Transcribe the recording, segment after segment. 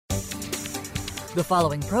The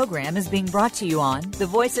following program is being brought to you on the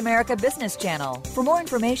Voice America Business Channel. For more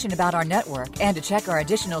information about our network and to check our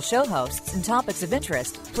additional show hosts and topics of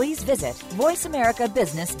interest, please visit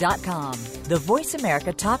voiceamericabusiness.com. The Voice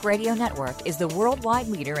America Talk Radio Network is the worldwide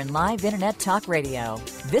leader in live Internet talk radio.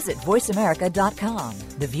 Visit voiceamerica.com.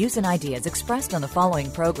 The views and ideas expressed on the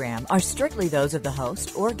following program are strictly those of the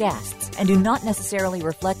host or guests and do not necessarily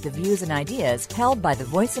reflect the views and ideas held by the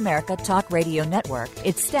Voice America Talk Radio Network,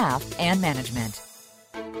 its staff, and management.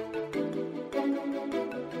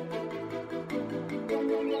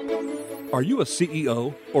 Are you a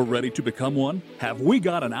CEO or ready to become one? Have we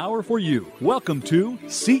got an hour for you? Welcome to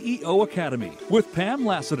CEO Academy with Pam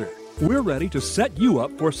Lassiter. We're ready to set you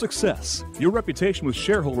up for success. Your reputation with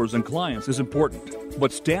shareholders and clients is important,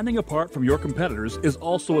 but standing apart from your competitors is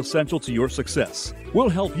also essential to your success. We'll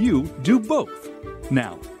help you do both.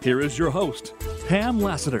 Now, here is your host, Pam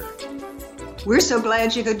Lassiter. We're so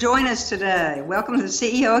glad you could join us today. Welcome to the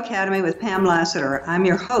CEO Academy with Pam Lassiter. I'm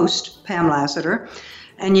your host, Pam Lassiter,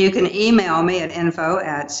 and you can email me at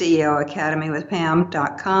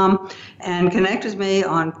info@ceoacademywithpam.com and connect with me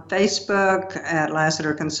on Facebook at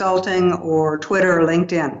Lassiter Consulting or Twitter or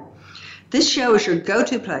LinkedIn. This show is your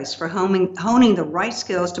go-to place for honing the right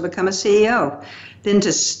skills to become a CEO, then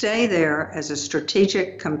to stay there as a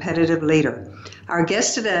strategic, competitive leader. Our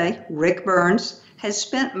guest today, Rick Burns, has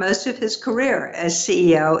spent most of his career as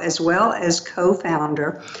CEO as well as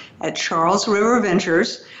co-founder at Charles River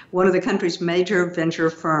Ventures, one of the country's major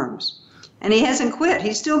venture firms. And he hasn't quit.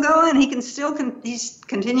 He's still going. He's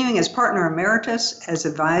continuing as partner emeritus, as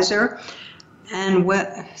advisor. And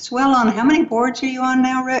it's well on. How many boards are you on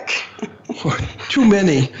now, Rick? Too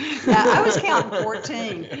many. Yeah, I was counting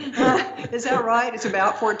 14. Is that right? It's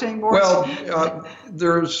about 14 boards? Well,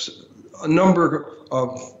 there's a number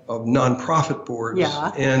of nonprofit boards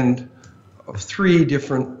and of 3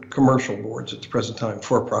 different commercial boards at the present time,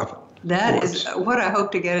 for-profit. That boards. is what I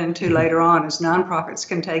hope to get into later on, is nonprofits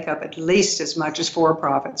can take up at least as much as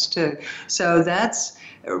for-profits too. So that's,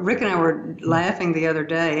 Rick and I were laughing the other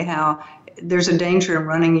day how there's a danger in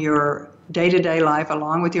running your day-to-day life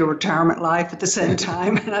along with your retirement life at the same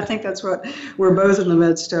time. And I think that's what we're both in the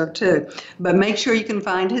midst of too. But make sure you can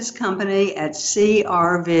find his company at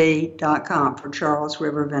crv.com for Charles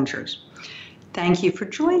River Ventures. Thank you for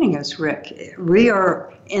joining us, Rick. We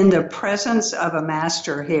are in the presence of a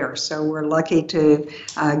master here, so we're lucky to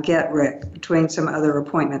get Rick between some other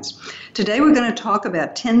appointments. Today we're going to talk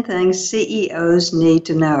about 10 things CEOs need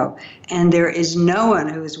to know, and there is no one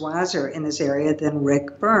who is wiser in this area than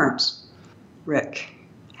Rick Burns. Rick,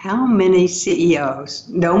 how many CEOs?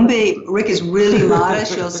 Rick is really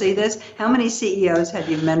modest, you'll see this. How many CEOs have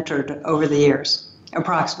you mentored over the years,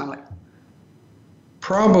 approximately?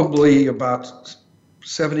 Probably about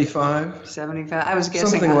 75. 75. I was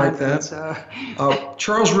guessing something 100, like that. So.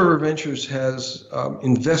 Charles River Ventures has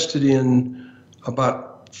invested in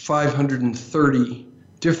about 530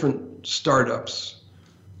 different startups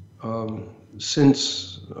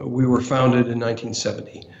since we were founded in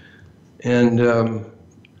 1970. And I'm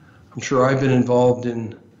sure I've been involved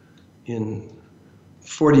in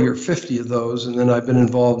 40 or 50 of those, and then I've been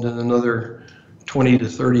involved in another 20 to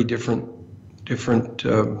 30 different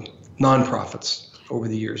nonprofits over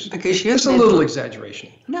the years. Because it's a little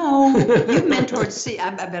exaggeration. No, you've mentored,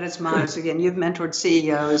 I bet it's modest again, you've mentored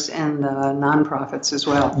CEOs and nonprofits as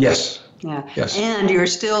well. Yes. Yeah. Yes. And you're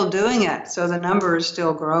still doing it, so the number is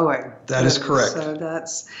still growing. That is correct. So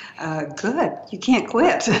that's good. You can't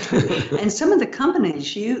quit. And some of the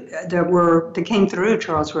companies that came through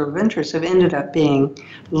Charles River Ventures have ended up being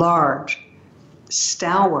large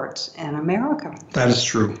stalwarts in America. That is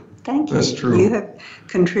true. Thank you. That's true. You have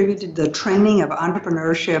contributed the training of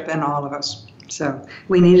entrepreneurship in all of us. So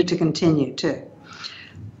we need it to continue too.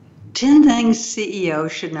 10 things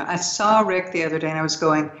CEOs should know. I saw Rick the other day and I was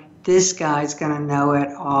going, this guy's going to know it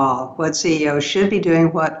all. What CEOs should be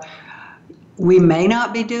doing, what we may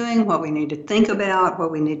not be doing, what we need to think about,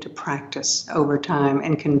 what we need to practice over time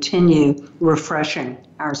and continue refreshing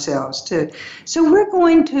ourselves too. So we're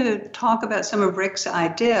going to talk about some of Rick's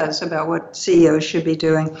ideas about what CEOs should be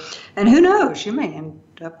doing. And who knows, you may end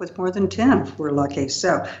up with more than 10 if we're lucky.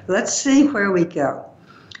 So let's see where we go.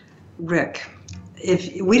 Rick,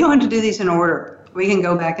 if we don't have to do these in order, we can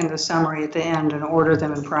go back into summary at the end and order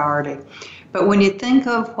them in priority. But when you think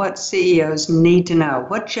of what CEOs need to know,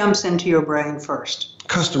 what jumps into your brain first?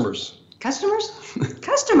 Customers. Customers?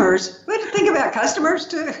 Customers? We have to think about customers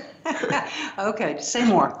too. Okay, say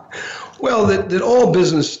more. Well, that all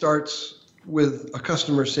business starts with a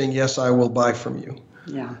customer saying, yes, I will buy from you.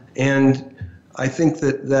 Yeah. And I think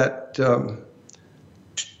that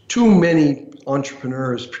too many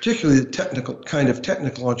entrepreneurs, particularly the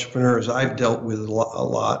technical entrepreneurs I've dealt with a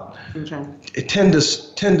lot, okay. tend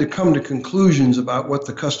to come to conclusions about what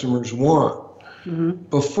the customers want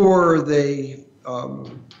before they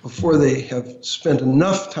have spent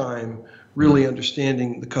enough time really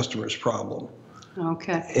understanding the customer's problem.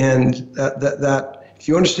 Okay. And that if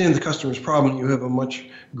you understand the customer's problem, you have a much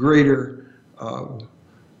greater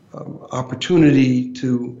opportunity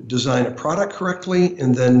to design a product correctly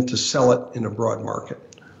and then to sell it in a broad market.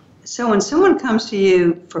 So when someone comes to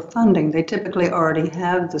you for funding, they typically already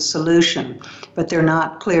have the solution, but they're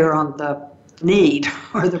not clear on the need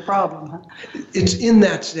or the problem. Huh? It's in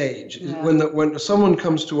that stage. Yeah. When someone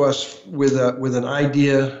comes to us with an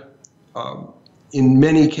idea, in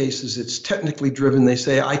many cases it's technically driven. They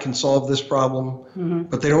say, I can solve this problem,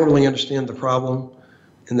 but they don't really understand the problem.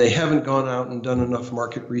 And they haven't gone out and done enough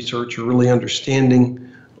market research or really understanding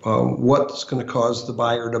what's going to cause the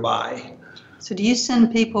buyer to buy. So do you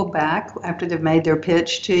send people back after they've made their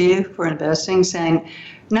pitch to you for investing saying,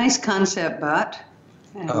 nice concept, but?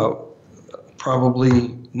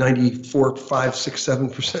 Probably 94, 5, 6,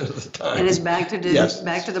 7% of the time. And it's back to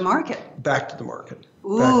back to the market. Back to the market.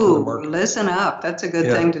 Ooh, listen up. That's a good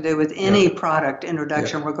thing to do with any product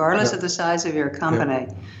introduction, regardless of the size of your company.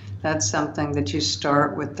 Yeah. That's something that you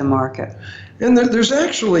start with the market. And there's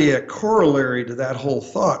actually a corollary to that whole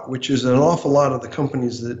thought, which is an awful lot of the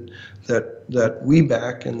companies that we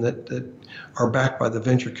back and that are backed by the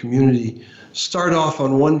venture community start off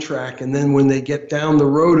on one track, and then when they get down the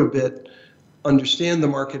road a bit, understand the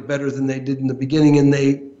market better than they did in the beginning, and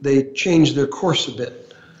they change their course a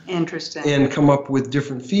bit. Interesting. And come up with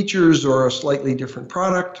different features or a slightly different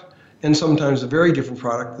product, and sometimes a very different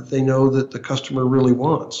product that they know that the customer really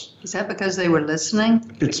wants. Is that because they were listening?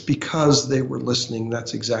 It's because they were listening.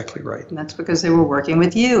 That's exactly right. And that's because they were working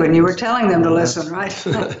with you and you were telling them to listen, right?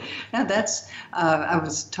 Now that's, I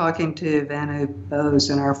was talking to Vanu Bose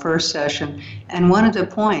in our first session, and one of the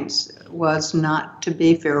points was not to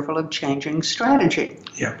be fearful of changing strategy.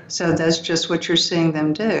 Yeah. So that's just what you're seeing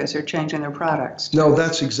them do, is they're changing their products. No,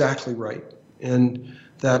 that's exactly right. And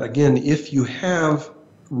that, again, if you have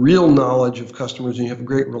real knowledge of customers and you have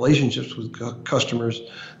great relationships with customers,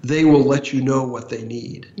 they will let you know what they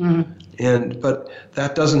need. But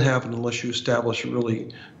that doesn't happen unless you establish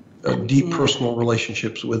really deep personal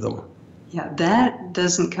relationships with them. Yeah, that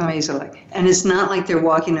doesn't come easily. And it's not like they're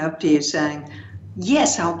walking up to you saying,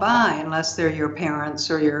 yes, I'll buy, unless they're your parents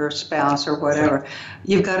or your spouse or whatever. Yeah.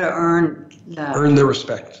 You've got to earn that. Earn their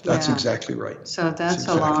respect. That's exactly right. So that's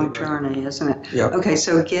a long journey, isn't it? Yeah. Okay,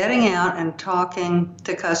 so getting out and talking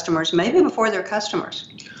to customers, maybe before they're customers.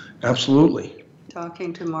 Absolutely.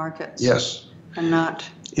 Talking to markets. Yes. And not...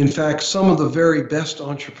 In fact, some of the very best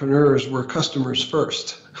entrepreneurs were customers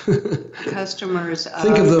first. Customers of...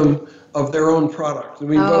 Think of them of their own product. I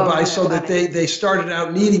mean, so that they started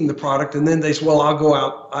out needing the product, and then they said, well, I'll go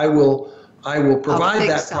out, I will provide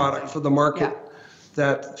that product for the market,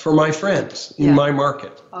 that for my friends in my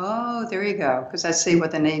market. Oh, there you go, because I see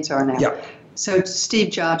what the needs are now. Yeah. So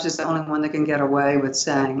Steve Jobs is the only one that can get away with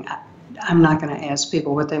saying, I'm not going to ask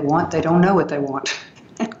people what they want. They don't know what they want.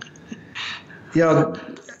 Yeah,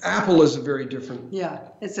 Apple is a very different. Yeah,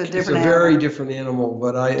 it's a different. It's a very different animal,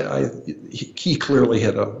 but he clearly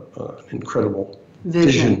had an incredible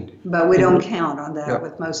vision. But we don't count on that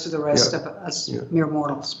with most of the rest of us mere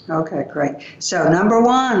mortals. Okay, great. So number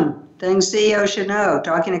one thing CEOs should know: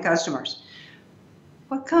 talking to customers.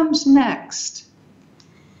 What comes next?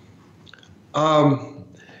 One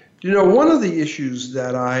of the issues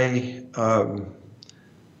that I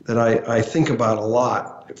think about a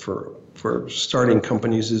lot for starting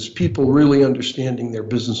companies is people really understanding their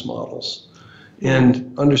business models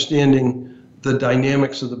and understanding the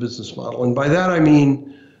dynamics of the business model. And by that I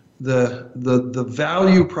mean the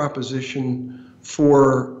value proposition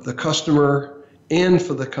for the customer and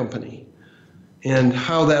for the company, and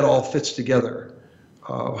how that all fits together,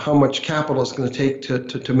 how much capital it's going to take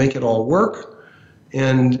to make it all work,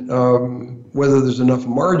 and whether there's enough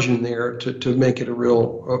margin there to make it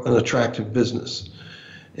an attractive business.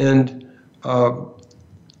 And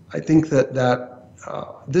I think that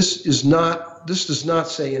this does not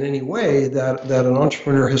say in any way that an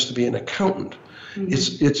entrepreneur has to be an accountant.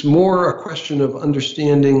 Mm-hmm. It's more a question of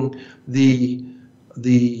understanding the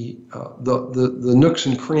nooks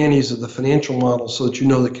and crannies of the financial model so that you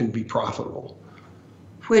know that can be profitable.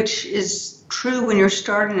 Which is true when you're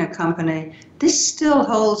starting a company. This still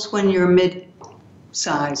holds when you're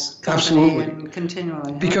mid-size company. Absolutely. And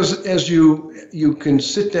continually. Because as you can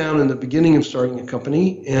sit down in the beginning of starting a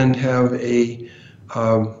company and have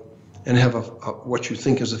and have what you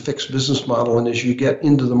think is a fixed business model. And as you get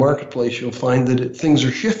into the marketplace, you'll find that things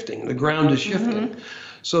are shifting. The ground is shifting.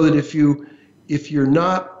 So that if you're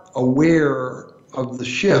not aware of the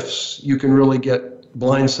shifts, you can really get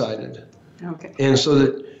blindsided. Okay. And so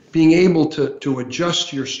that being able to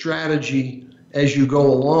adjust your strategy as you go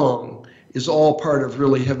along is all part of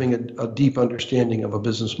really having a deep understanding of a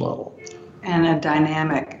business model. And a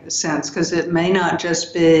dynamic sense, because it may not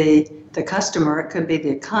just be the customer, it could be the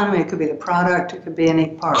economy, it could be the product, it could be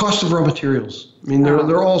any part. Cost of raw materials. I mean, there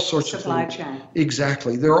are all sorts of things. Supply chain.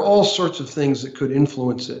 Exactly. There are all sorts of things that could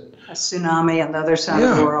influence it. A tsunami on the other side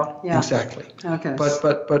of the world. Yeah, exactly. Okay.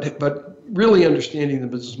 But really understanding the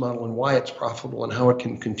business model and why it's profitable and how it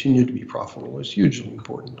can continue to be profitable is hugely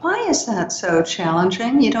important. Why is that so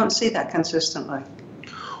challenging? You don't see that consistently.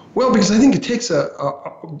 Well, because I think it takes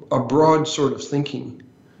a broad sort of thinking.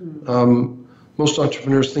 Most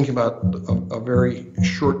entrepreneurs think about a very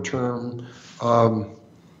short-term,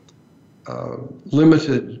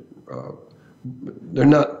 limited. They're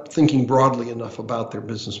not thinking broadly enough about their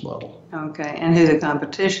business model. Okay, and who the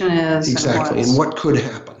competition is. Exactly, and what could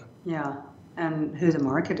happen. Yeah, and who the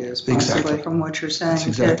market is, possibly, from what you're saying. That's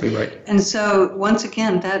exactly right. And so, once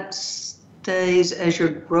again, that stays as you're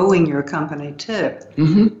growing your company, too.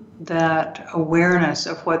 That awareness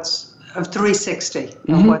of 360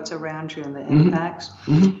 of what's around you and the impacts.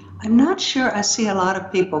 I'm not sure I see a lot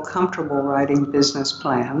of people comfortable writing business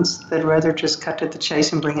plans. They'd rather just cut to the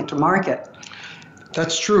chase and bring it to market.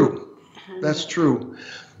 That's true. That's true.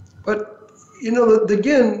 But,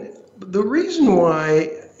 again, the reason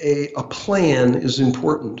why a plan is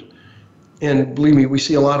important, and believe me, we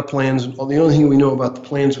see a lot of plans. Well, the only thing we know about the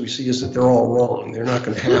plans we see is that they're all wrong. They're not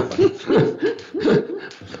going to happen.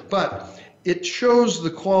 But it shows the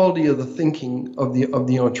quality of the thinking of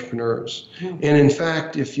the entrepreneurs. And in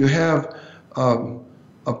fact, if you have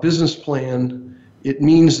a business plan, it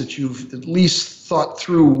means that you've at least thought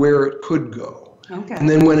through where it could go. Okay. And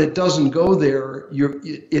then when it doesn't go there,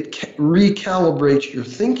 it recalibrates your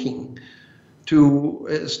thinking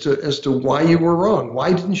as to why you were wrong.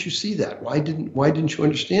 Why didn't you see that? Why didn't you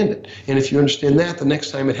understand it? And if you understand that, the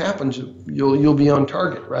next time it happens, you'll be on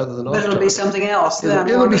target rather than off target. But it'll be something else.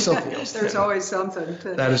 It'll be something else. There's always something.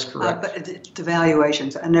 That is correct. But the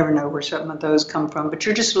valuations, I never know where some of those come from. But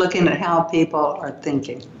you're just looking at how people are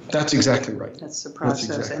thinking. That's exactly right. That's the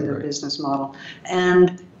process exactly and their right. business model.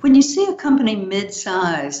 And when you see a company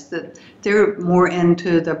mid-size that they're more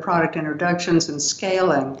into the product introductions and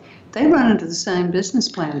scaling, they run into the same business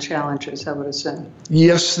plan challenges, I would assume.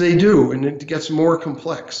 Yes, they do, and it gets more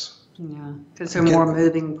complex. Yeah, because there are more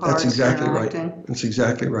moving parts. That's exactly right. That's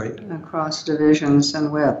exactly right. Across divisions and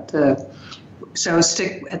width. So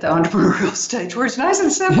stick at the entrepreneurial stage where it's nice and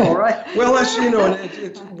simple, right? Well, that's,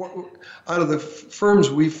 it's out of the firms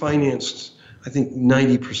we financed, I think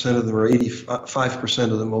 90% of them or 85%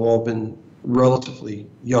 of them have all been relatively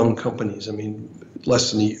young companies. I mean,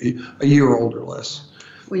 less than a year old or less.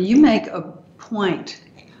 Well, you make a point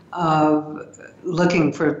of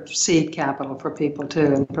looking for seed capital for people too,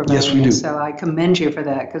 and providing. Yes, we do. So I commend you for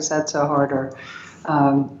that, because that's a harder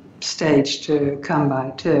stage to come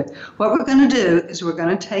by too. What we're going to do is we're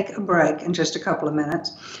going to take a break in just a couple of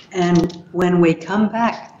minutes, and when we come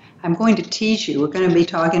back, I'm going to tease you. We're going to be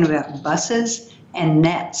talking about buses and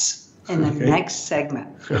nets in the next segment.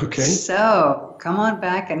 Okay. So come on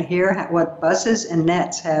back and hear what buses and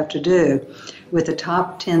nets have to do with the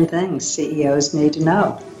top 10 things CEOs need to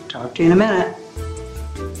know. Talk to you in a minute.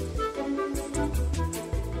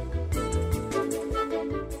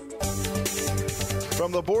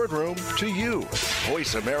 From the boardroom to you,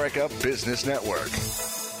 Voice America Business Network.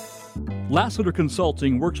 Lassiter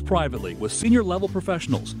Consulting works privately with senior-level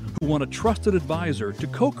professionals who want a trusted advisor to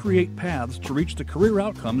co-create paths to reach the career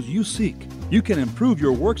outcomes you seek. You can improve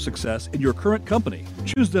your work success in your current company,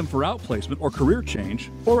 choose them for outplacement or career change,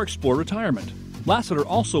 or explore retirement. Lassiter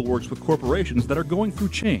also works with corporations that are going through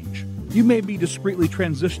change. You may be discreetly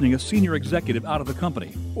transitioning a senior executive out of the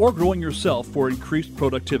company or growing yourself for increased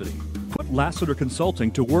productivity. Put Lassiter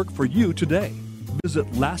Consulting to work for you today. Visit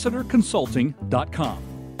LassiterConsulting.com.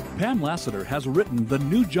 Pam Lassiter has written The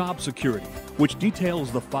New Job Security, which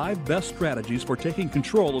details the 5 best strategies for taking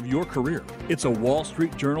control of your career. It's a Wall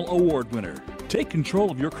Street Journal Award winner. Take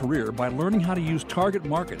control of your career by learning how to use target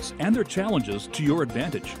markets and their challenges to your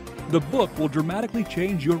advantage. The book will dramatically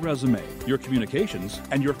change your resume, your communications,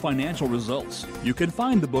 and your financial results. You can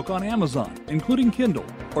find the book on Amazon, including Kindle,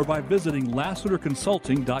 or by visiting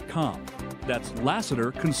LassiterConsulting.com. That's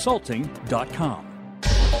LassiterConsulting.com.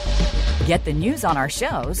 Get the news on our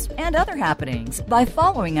shows and other happenings by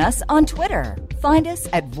following us on Twitter. Find us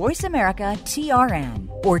at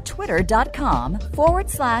VoiceAmericaTRN. or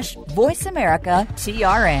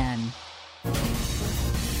twitter.com/VoiceAmericaTRN.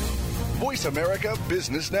 Voice America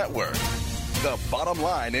Business Network, the bottom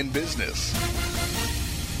line in business.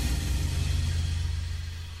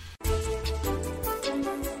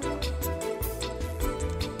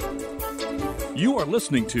 You are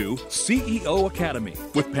listening to CEO Academy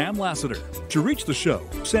with Pam Lassiter. To reach the show,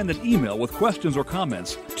 send an email with questions or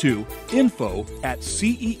comments to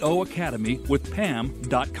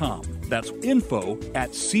info@ceoacademywithpam.com. That's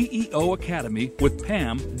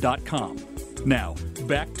info@ceoacademywithpam.com. Now,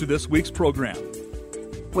 back to this week's program.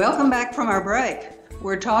 Welcome back from our break.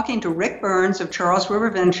 We're talking to Rick Burns of Charles River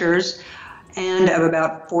Ventures and of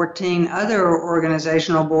about 14 other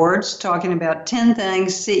organizational boards, talking about 10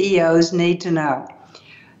 things CEOs need to know.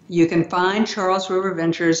 You can find Charles River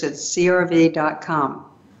Ventures at crv.com.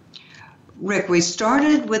 Rick, we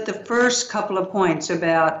started with the first couple of points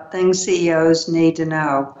about things CEOs need to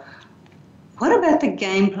know. What about the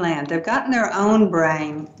game plan? They've got in their own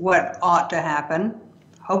brain what ought to happen,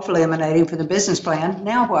 hopefully emanating from the business plan.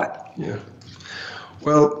 Now what? Yeah.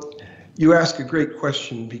 Well, you ask a great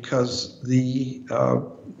question, because the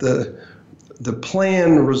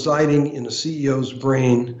plan residing in a CEO's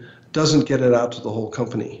brain doesn't get it out to the whole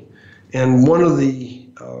company. And one of the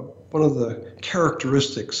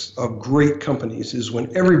characteristics of great companies is when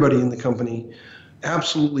everybody in the company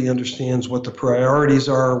absolutely understands what the priorities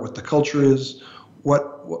are, what the culture is,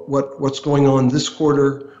 what's going on this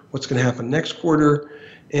quarter, what's going to happen next quarter,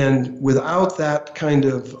 and without that kind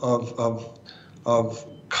of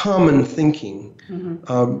common thinking,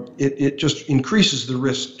 it just increases the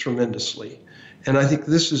risk tremendously. And I think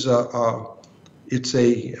this is it's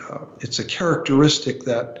a characteristic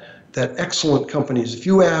that excellent companies, if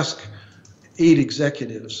you ask 8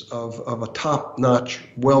 executives of a top-notch,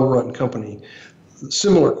 well-run company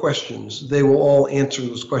similar questions, they will all answer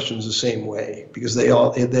those questions the same way, because they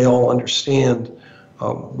all understand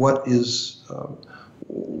what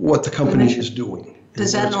the company is doing.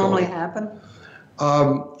 Does that normally happen?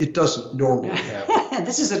 It doesn't normally happen.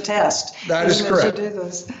 This is a test. That is correct. You do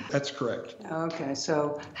this. That's correct. Okay,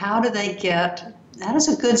 so how does a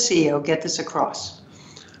good CEO get this across?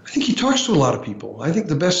 I think he talks to a lot of people. I think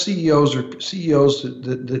the best CEOs are CEOs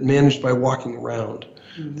that manage by walking around,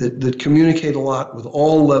 that communicate a lot with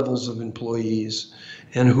all levels of employees,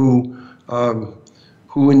 and who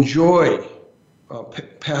enjoy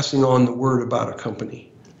passing on the word about a company.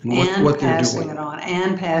 And what they're doing. Passing it on.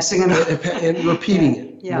 And repeating it.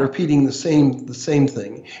 Yeah. Repeating the same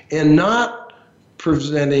thing. And not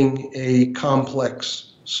presenting a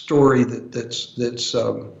complex story that's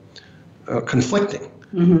conflicting.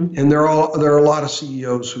 Mm-hmm. And there are a lot of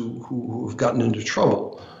CEOs who have gotten into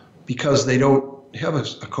trouble because they don't have a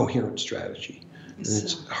coherent strategy. And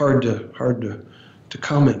it's hard to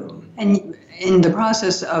comment on. And in the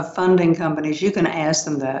process of funding companies, you can ask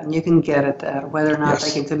them that, and you can get at that, whether or not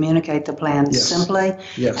they can communicate the plan simply.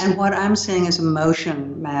 Yes. And what I'm seeing is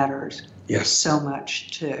emotion matters so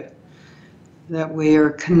much too. That we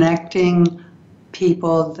are connecting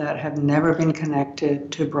people that have never been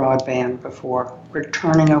connected to broadband before. We're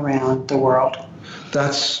turning around the world.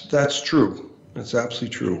 That's true. That's absolutely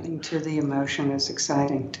true. Getting to the emotion is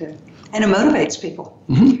exciting too. And it motivates people,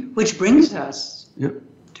 which brings us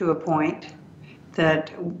to a point that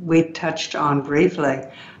we touched on briefly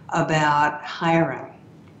about hiring,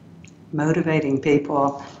 motivating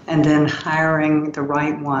people, and then hiring the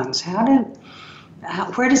right ones.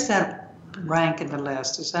 Where does that rank in the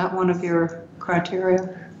list? Is that one of your criteria?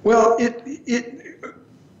 Well,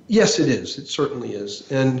 yes, it is. It certainly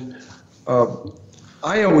is. And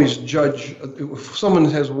I always judge, if someone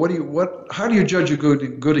says, how do you judge a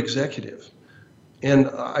good executive? And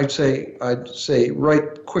I'd say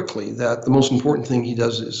right quickly that the most important thing he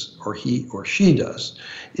does or she does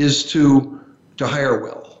is to hire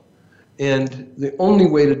well. And the only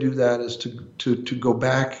way to do that is to go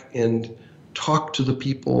back and talk to the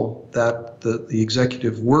people that the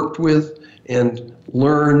executive worked with and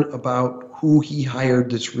learn about who he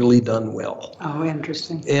hired that's really done well. Oh,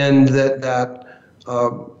 interesting. And that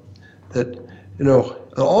all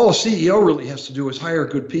a CEO really has to do is hire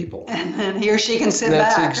good people. And then he or she can sit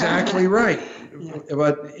back. That's exactly right. Yeah.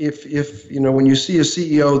 But if when you see a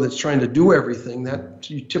CEO that's trying to do everything, that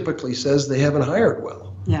typically says they haven't hired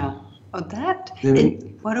well. Yeah. Well,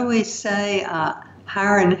 what do we say?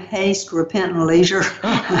 Hire in haste, repent in leisure.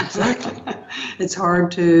 Exactly. It's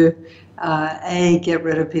hard to, A, get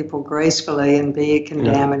rid of people gracefully, and B, it can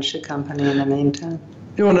damage the company in the meantime.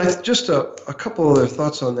 And just a couple other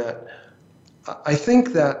thoughts on that. I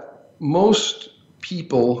think that most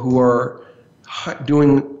people who are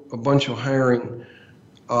doing a bunch of hiring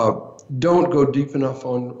don't go deep enough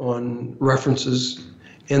on references,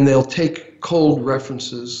 and they'll take cold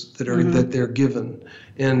references that are that they're given.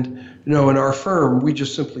 And in our firm, we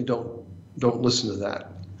just simply don't listen to that.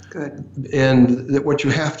 Good. And that what you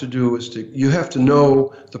have to do is you have to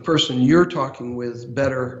know the person you're talking with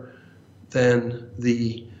better than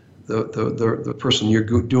the person you're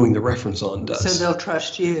doing the reference on does. So they'll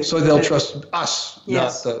trust you. So they'll trust us,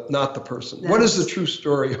 Yes. not the person. What is the true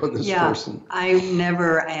story on this person? I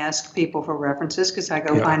never ask people for references because I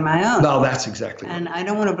go find my own. No, that's exactly right. And I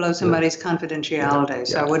don't want to blow somebody's confidentiality,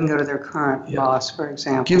 so I wouldn't go to their current boss, for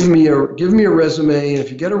example. Give me a resume.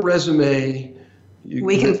 If you get a resume,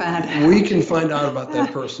 we can find out. We can find out about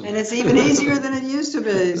that person. And it's even easier than it used to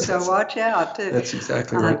be, so watch out, too. That's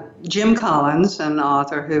exactly right. Jim Collins, an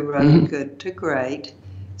author who wrote Good to Great,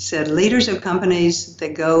 said leaders of companies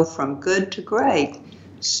that go from good to great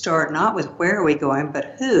start not with where are we going,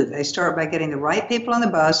 but who. They start by getting the right people on the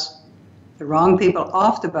bus, the wrong people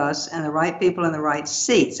off the bus, and the right people in the right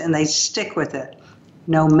seats, and they stick with it,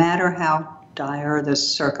 no matter how dire the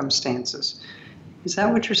circumstances. Is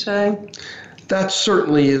that what you're saying? That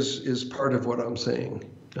certainly is part of what I'm saying.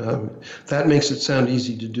 That makes it sound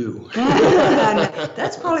easy to do.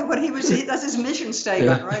 That's probably what that's his mission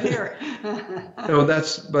statement right here. No,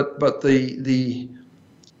 but the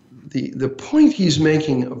point he's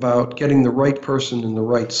making about getting the right person in the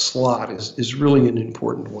right slot is really an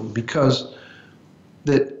important one, because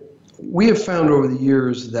that we have found over the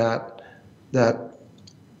years that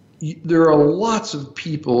there are lots of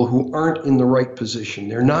people who aren't in the right position.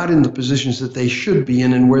 They're not in the positions that they should be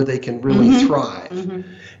in and where they can really thrive.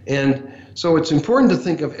 And so it's important to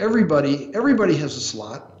think of everybody has a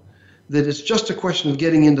slot, that it's just a question of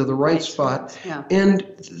getting into the right spot. Yeah. And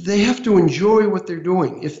they have to enjoy what they're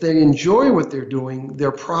doing. If they enjoy what they're doing,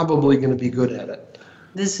 they're probably going to be good at it.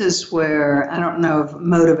 This is where, I don't know if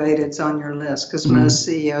motivated's on your list, because most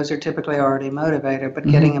CEOs are typically already motivated, but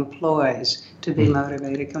getting employees to be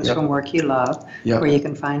motivated comes from work you love, where you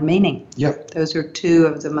can find meaning. Yep. Those are two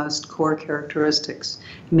of the most core characteristics,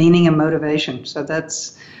 meaning and motivation. So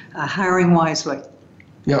that's hiring wisely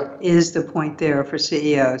is the point there for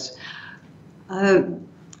CEOs.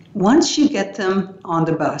 Once you get them on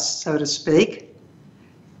the bus, so to speak,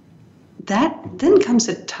 that then comes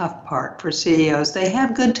a tough part for CEOs. They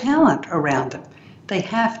have good talent around them. They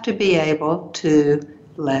have to be able to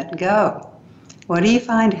let go. What do you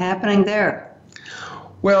find happening there?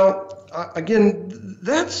 Well, again,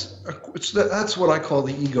 that's what I call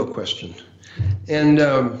the ego question. And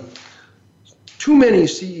too many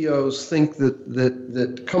CEOs think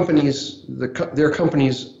that companies, their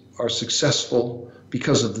companies are successful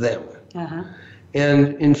because of them.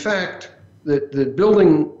 And in fact, that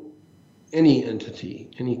building any entity,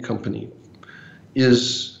 any company,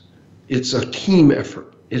 it's a team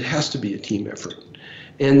effort. It has to be a team effort.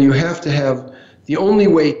 And you have to have, the only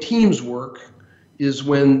way teams work is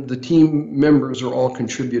when the team members are all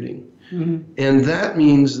contributing. And that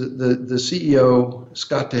means that the CEO has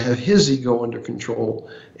got to have his ego under control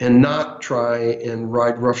and not try and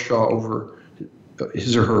ride roughshod over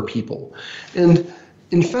his or her people. And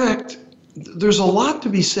in fact, there's a lot to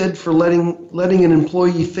be said for letting an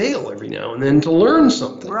employee fail every now and then to learn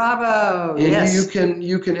something. Bravo! And yes.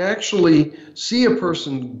 you can actually see a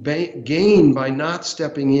person gain by not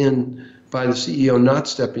stepping in, by the CEO not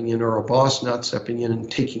stepping in, or a boss not stepping in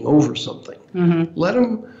and taking over something. Let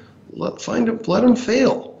them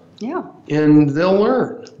fail. Yeah. And they'll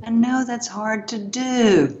learn. And no, that's hard to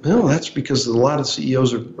do. No, that's because a lot of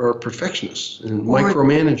CEOs are perfectionists and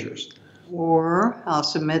micromanagers. Or I'll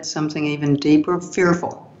submit something even deeper,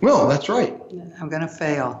 fearful. Well, that's right. I'm going to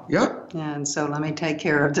fail. Yep. And so let me take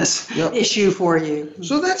care of this issue for you.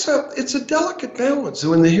 So it's a delicate balance.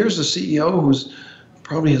 When here's a CEO who's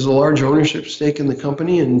probably has a large ownership stake in the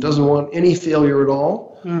company and doesn't want any failure at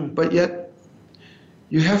all, but yet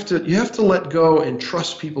you have to let go and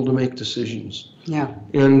trust people to make decisions. Yeah.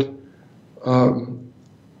 And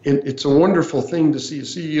it's a wonderful thing to see a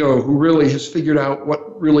CEO who really has figured out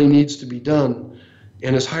what really needs to be done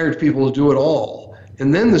and has hired people to do it all.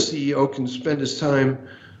 And then the CEO can spend his time,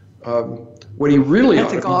 what he really ought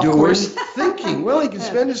to be doing, thinking. Well, he can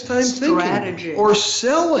spend his time thinking or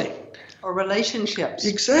selling. Or relationships.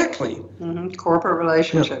 Exactly. Corporate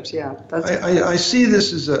relationships, I see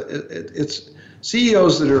this as it's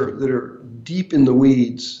CEOs that are deep in the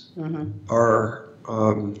weeds are...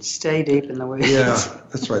 stay deep in the weeds. Yeah,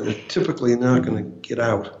 that's right. They're typically not going to get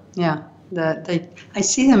out. Yeah, I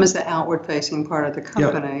see them as the outward-facing part of the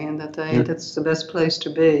company, and that's the best place to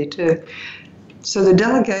be too. So the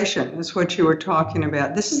delegation is what you were talking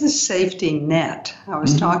about. This is the safety net. I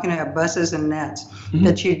was talking about buses and nets,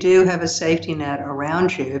 that you do have a safety net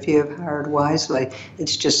around you if you have hired wisely.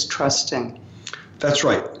 It's just trusting. That's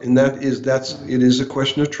right. And it is a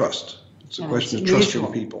question of trust. It's a question of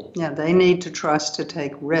trusting people. Yeah, they need to trust to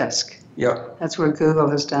take risk. Yeah. That's where Google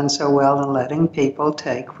has done so well in letting people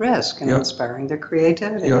take risk and inspiring their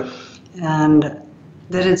creativity. Yeah. And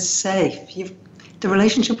that it's safe. The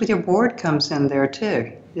relationship with your board comes in there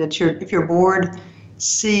too. If your board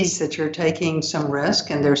sees that you're taking some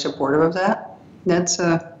risk and they're supportive of that, that's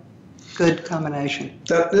a good combination.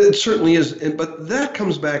 It certainly is. But that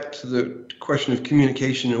comes back to the question of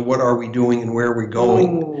communication and what are we doing and where are we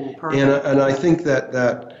going. Oh, perfect. And I think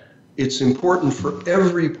that it's important for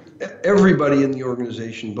everybody in the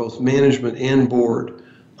organization, both management and board,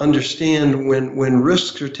 understand when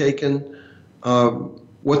risks are taken,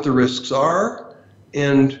 what the risks are,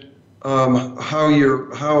 and how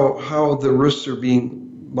the risks are being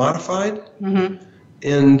modified,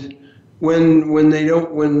 and when they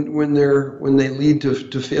lead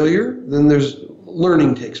to failure, then there's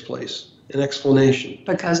learning takes place, an explanation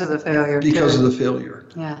because of the failure.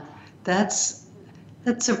 Yeah, that's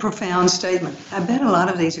a profound statement. I bet a lot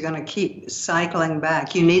of these are going to keep cycling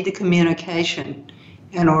back. You need the communication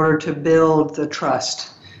in order to build the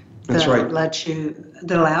trust. That's right.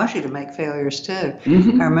 That allows you to make failures too.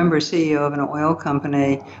 I remember a CEO of an oil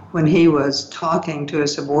company when he was talking to a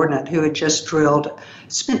subordinate who had just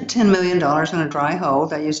spent $10 million in a dry hole.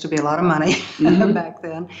 That used to be a lot of money back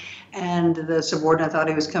then. And the subordinate thought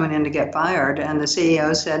he was coming in to get fired. And the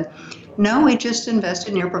CEO said, "No, we just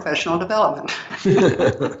invested in your professional development."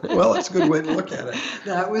 Well, that's a good way to look at it.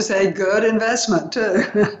 That was a good investment too.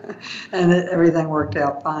 And everything worked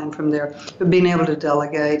out fine from there. But being able to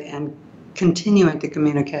delegate and continuing the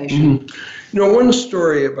communication. One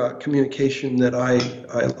story about communication that I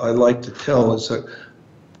like to tell is a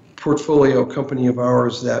portfolio company of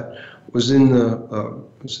ours that was in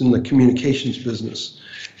the communications business,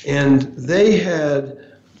 and they had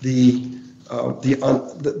the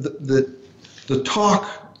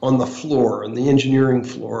talk on the floor, on the engineering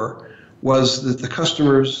floor, was that the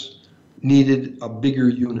customers needed a bigger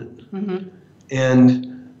unit, and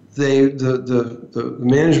the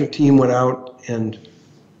management team went out and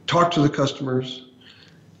talked to the customers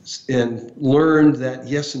and learned that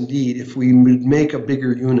yes, indeed, if we would make a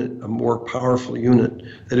bigger unit, a more powerful unit,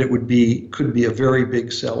 that it could be a very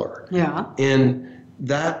big seller. Yeah. And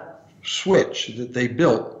that switch that they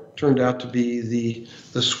built turned out to be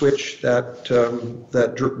the switch that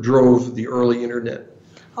drove the early internet.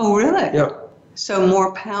 Oh, really? Yeah. So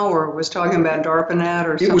more power was talking about DARPANET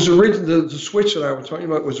or something? It was the switch that I was talking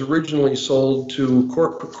about was originally sold to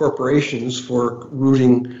corporations for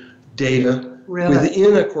routing data. Really?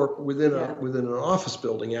 Within an office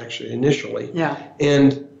building, actually, initially. Yeah.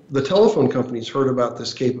 And the telephone companies heard about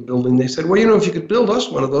this capability, and they said, well, if you could build us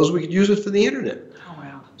one of those, we could use it for the internet. Oh,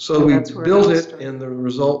 wow. So we built it, and the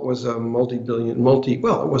result was a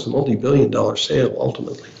multi-billion-dollar sale,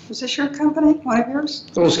 ultimately. Was this your company? One of yours?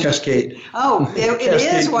 It was Cascade. Oh, it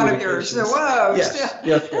is one of yours. So, whoa. Yes.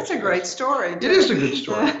 That's a great story. It is a good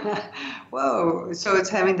story. Whoa. So it's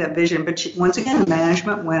having that vision. But once again,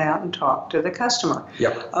 management went out and talked to the customer.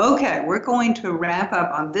 Yep. Okay, we're going to wrap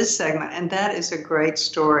up on this segment, and that is a great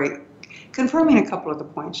story, confirming a couple of the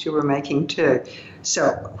points you were making too.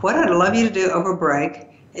 So what I'd love you to do over break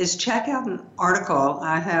is check out an article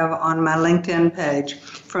I have on my LinkedIn page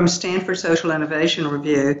from Stanford Social Innovation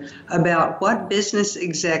Review about what business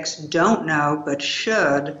execs don't know but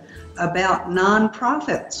should about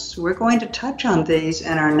nonprofits. We're going to touch on these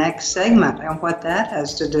in our next segment and what that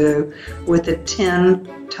has to do with the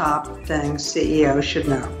 10 top things CEOs should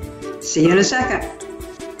know. See you in a second.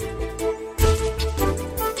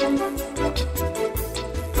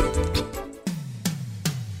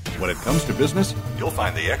 When it comes to business, you'll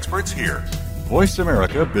find the experts here. Voice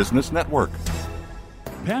America Business Network.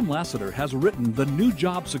 Pam Lassiter has written The New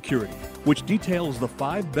Job Security, which details the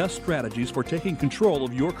 5 best strategies for taking control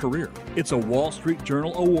of your career. It's a Wall Street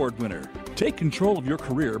Journal Award winner. Take control of your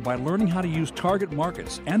career by learning how to use target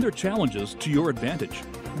markets and their challenges to your advantage.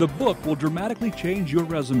 The book will dramatically change your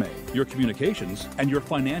resume, your communications, and your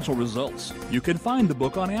financial results. You can find the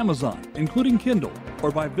book on Amazon, including Kindle,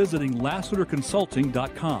 or by visiting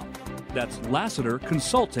LassiterConsulting.com. That's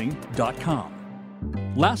LassiterConsulting.com.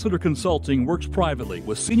 Lassiter Consulting works privately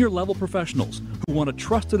with senior-level professionals who want a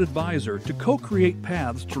trusted advisor to co-create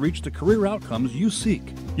paths to reach the career outcomes you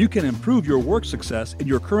seek. You can improve your work success in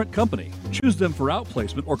your current company, choose them for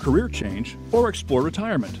outplacement or career change, or explore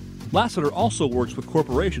retirement. Lassiter also works with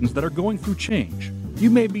corporations that are going through change. You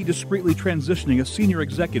may be discreetly transitioning a senior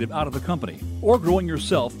executive out of the company or growing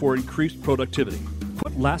yourself for increased productivity.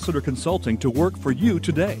 Put Lassiter Consulting to work for you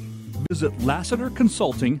today. Visit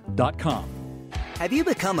LassiterConsulting.com. Have you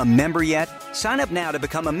become a member yet? Sign up now to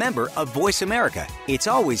become a member of Voice America. It's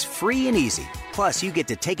always free and easy. Plus, you get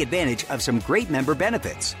to take advantage of some great member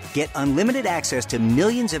benefits. Get unlimited access to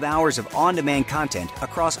millions of hours of on-demand content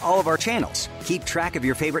across all of our channels. Keep track of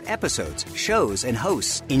your favorite episodes, shows, and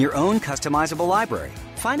hosts in your own customizable library.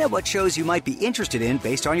 Find out what shows you might be interested in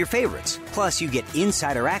based on your favorites. Plus, you get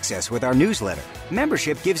insider access with our newsletter.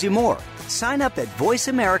 Membership gives you more. Sign up at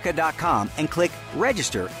voiceamerica.com and click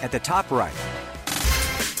register at the top right.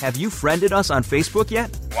 Have you friended us on Facebook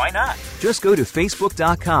yet? Why not? Just go to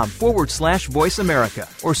facebook.com/Voice America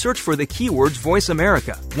or search for the keywords Voice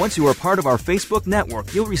America. Once you are part of our Facebook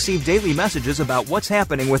network, you'll receive daily messages about what's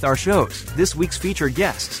happening with our shows, this week's featured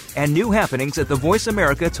guests, and new happenings at the Voice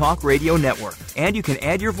America Talk Radio Network. And you can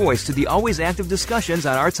add your voice to the always active discussions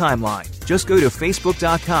on our timeline. Just go to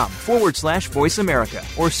facebook.com/Voice America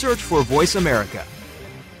or search for Voice America.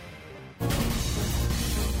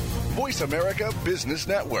 Voice America Business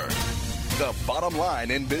Network, the bottom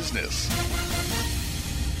line in business.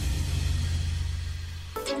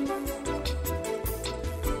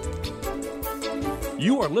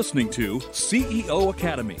 You are listening to CEO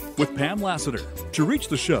Academy with Pam Lassiter. To reach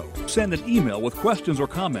the show, send an email with questions or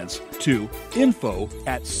comments to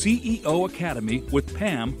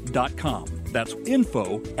info@ceoacademywithpam.com. That's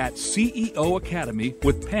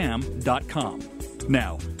info@ceoacademywithpam.com.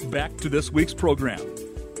 Now, back to this week's program.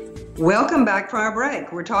 Welcome back from our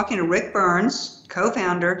break. We're talking to Rick Burns,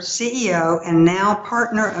 co-founder, CEO, and now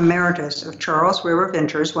partner emeritus of Charles River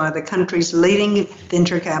Ventures, one of the country's leading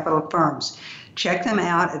venture capital firms. Check them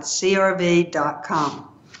out at crv.com.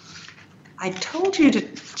 I told you to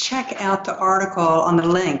check out the article on the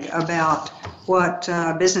link about what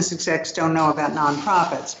business execs don't know about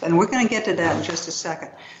nonprofits, and we're going to get to that in just a second.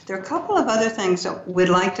 There are a couple of other things that we'd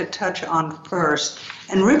like to touch on first.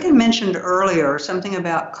 And Rick had mentioned earlier something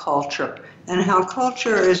about culture and how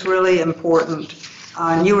culture is really important.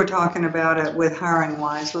 And you were talking about it with Hiring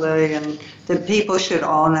Wisely, and that people should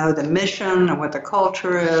all know the mission and what the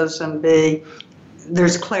culture is, and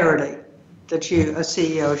there's clarity that a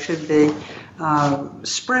CEO should be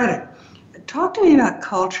spreading. Talk to me about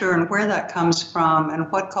culture and where that comes from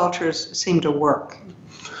and what cultures seem to work.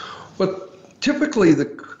 Well, typically the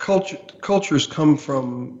cultures come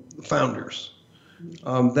from founders.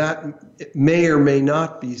 That may or may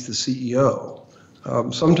not be the CEO.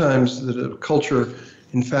 Sometimes the culture,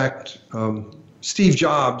 in fact, Steve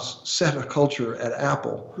Jobs set a culture at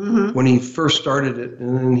Apple when he first started it,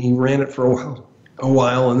 and then he ran it for a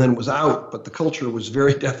while and then was out, but the culture was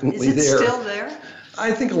very definitely there. Is it still there?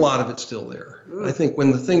 I think a lot of it's still there. Ooh. I think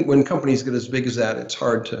when companies get as big as that, it's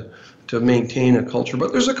hard to maintain a culture.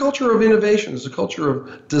 But there's a culture of innovation. There's a culture of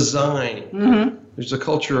design. Mm-hmm. There's a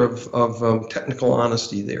culture of technical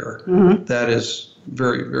honesty there that is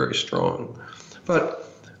very, very strong. But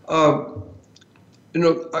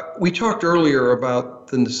we talked earlier about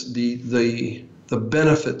the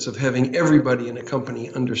benefits of having everybody in a company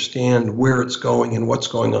understand where it's going and what's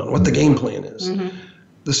going on, what the game plan is. Mm-hmm.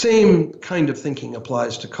 The same kind of thinking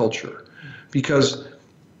applies to culture, because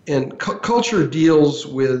culture deals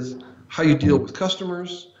with how you deal with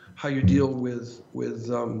customers, how you deal with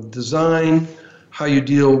design, how you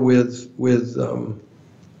deal with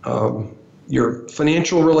your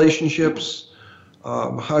financial relationships,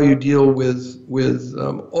 how you deal with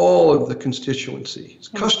all of the constituencies.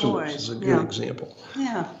 Customers is a good example.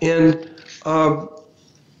 Yeah. And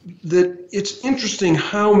that it's interesting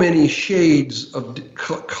how many shades of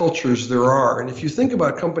cultures there are. And if you think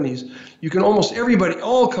about companies, you can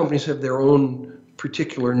all companies have their own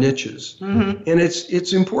particular niches. Mm-hmm. And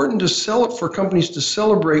it's important for companies to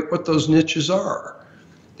celebrate what those niches are.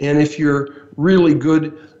 And if you're really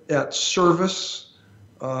good at service,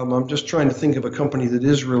 I'm just trying to think of a company that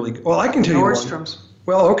is really good. Well, I can tell you Nordstrom's.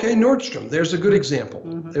 Well, okay, Nordstrom. There's a good example.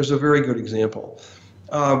 Mm-hmm. There's a very good example.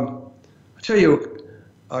 I'll tell you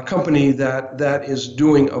a company that is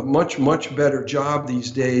doing a much, much better job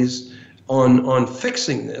these days on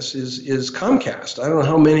fixing this is Comcast. I don't know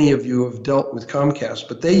how many of you have dealt with Comcast,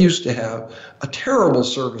 but they used to have a terrible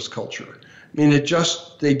service culture. I mean, they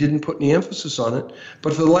didn't put any emphasis on it.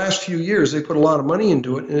 But for the last few years, they put a lot of money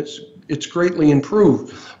into it, and it's greatly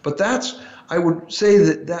improved. But I would say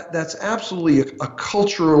that's absolutely a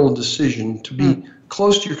cultural decision to be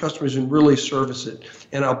close to your customers and really service it.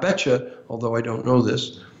 And I'll bet you, although I don't know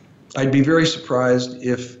this, I'd be very surprised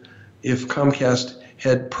if Comcast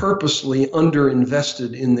had purposely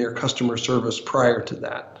underinvested in their customer service prior to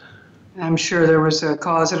that. I'm sure there was a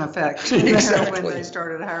cause and effect Exactly. when they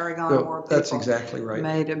started hiring on more people. That's exactly right.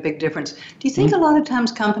 Made a big difference. Do you think a lot of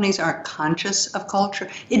times companies aren't conscious of culture?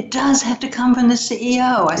 It does have to come from the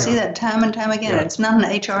CEO. I see that time and time again. It's not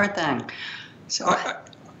an HR thing. So.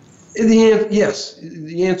 Yes,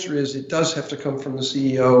 the answer is it does have to come from the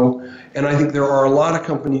CEO, and I think there are a lot of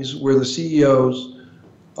companies where the CEOs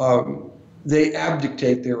they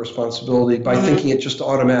abdicate their responsibility by thinking it just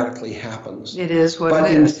automatically happens. It is what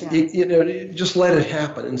it is. Just let it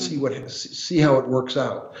happen and see how it works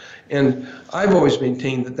out. And I've always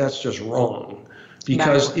maintained that that's just wrong,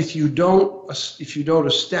 because if you don't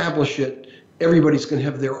establish it, everybody's going to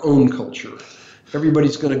have their own culture.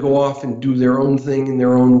 Everybody's going to go off and do their own thing in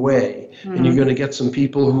their own way, and you're going to get some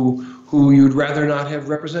people who you'd rather not have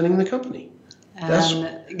representing the company.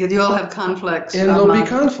 And you'll have conflicts. And there'll be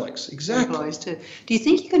conflicts, exactly. Employees too. Do you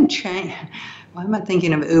think you can change? Why am I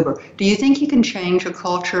thinking of Uber? Do you think you can change a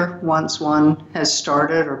culture once one has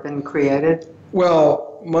started or been created?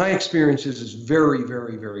 Well, my experience is it's very,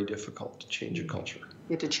 very, very difficult to change a culture.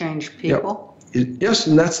 You have to change people? Yep. Yes,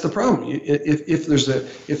 and that's the problem. If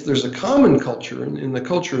there's a common culture and the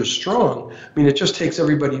culture is strong, I mean, it just takes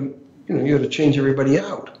everybody. You have to change everybody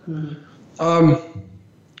out.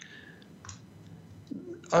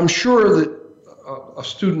 I'm sure that a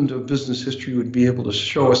student of business history would be able to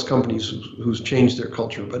show us companies who's changed their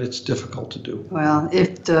culture, but it's difficult to do. Well,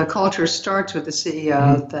 if the culture starts with the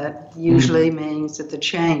CEO, that usually means that the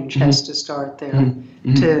change has to start there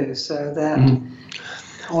too. So that.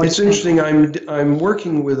 It's interesting. I'm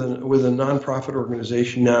working with a nonprofit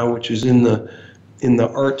organization now, which is in the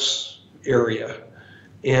arts area,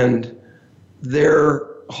 and their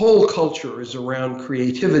whole culture is around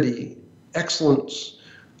creativity, excellence,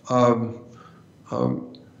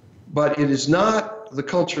 but it is not. The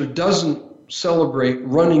culture doesn't celebrate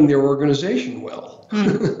running their organization well,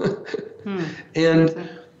 and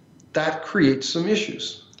that creates some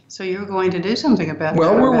issues. So you're going to do something about that.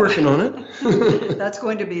 Well, we're working on it. That's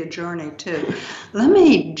going to be a journey too. Let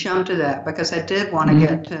me jump to that because I did want to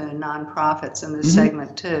get to nonprofits in this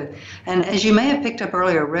segment too. And as you may have picked up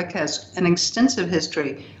earlier, Rick has an extensive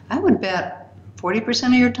history. I would bet 40%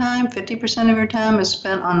 of your time, 50% of your time is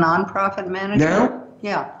spent on nonprofit management. Now?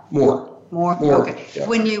 Yeah. More. Okay. Yeah.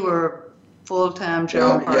 When you were full-time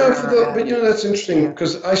general partner. Yeah, but that's interesting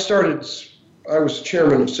because I was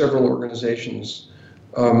chairman of several organizations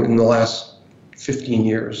in the last 15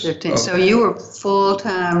 years. 15. So you were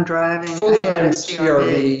full-time driving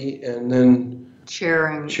CRV and then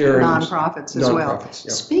chairing nonprofits as well. Yeah.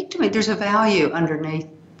 Speak to me. There's a value underneath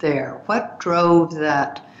there. What drove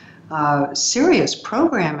that serious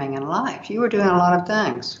programming in life? You were doing a lot of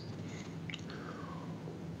things.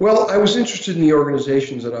 Well, I was interested in the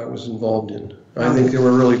organizations that I was involved in. I think they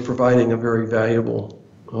were really providing a very valuable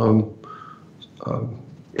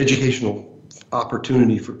educational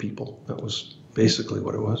opportunity for people. That was basically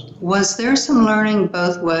what it was. Was there some learning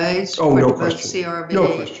both ways? Oh, no both question.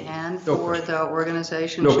 CRV and for the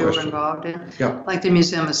organizations you were involved in? Yeah. Like the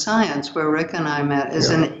Museum of Science, where Rick and I met, is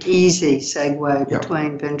an easy segue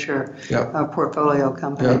between venture portfolio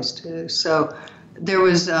companies too. So there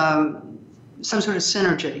was some sort of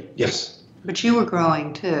synergy. Yes. But you were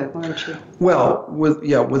growing too, weren't you? Well,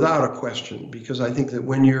 without a question, because I think that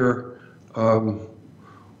when you're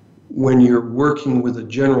working with the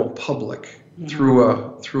general public through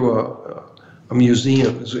a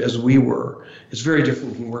museum, as we were, it's very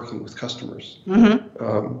different than working with customers,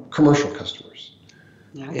 commercial customers.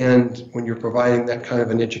 Yeah. And when you're providing that kind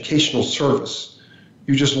of an educational service,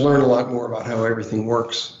 you just learn a lot more about how everything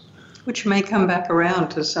works. Which may come back around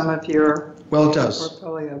to some of your it does.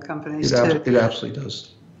 Portfolio companies too. It absolutely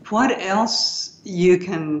does. What else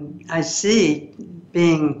I see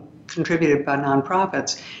being contributed by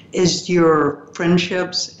nonprofits is your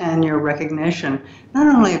friendships and your recognition,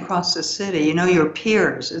 not only across the city, your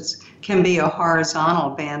peers. It can be a horizontal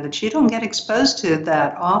band that you don't get exposed to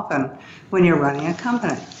that often when you're running a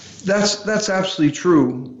company. That's absolutely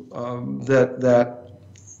true. That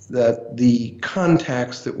the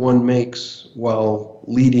contacts that one makes while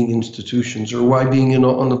leading institutions or while being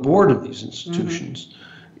on the board of these institutions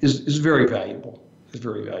is very valuable. It's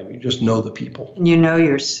very valuable. You just know the people. And you know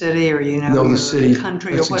your city or your the city.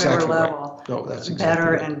 Country that's or whatever exactly level. Right. No, that's exactly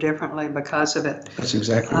better right. and differently because of it. That's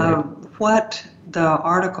exactly right. What the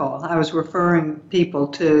article I was referring people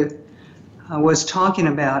to was talking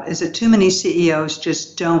about is that too many CEOs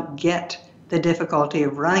just don't get the difficulty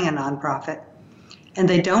of running a nonprofit, and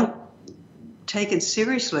they don't take it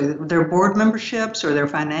seriously, their board memberships or their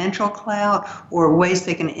financial clout or ways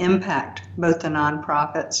they can impact both the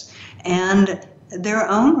nonprofits and their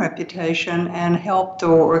own reputation and help their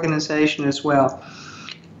organization as well.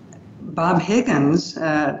 Bob Higgins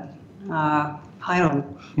at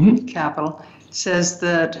Highland Capital says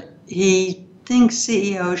that he thinks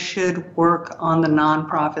CEOs should work on the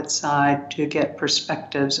nonprofit side to get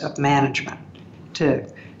perspectives of management too.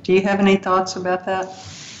 Do you have any thoughts about that?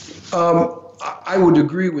 I would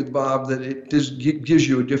agree with Bob that it gives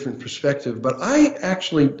you a different perspective, but I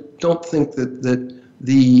actually don't think that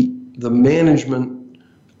the management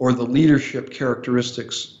or the leadership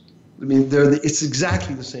characteristics, I mean, it's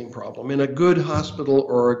exactly the same problem. In a good hospital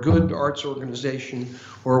or a good arts organization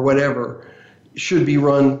or whatever, should be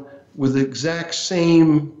run with the exact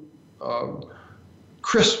same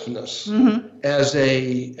crispness as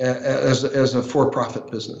a for-profit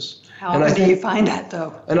business. How often do you find that,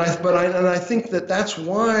 though? And I think that's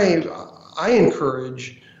why I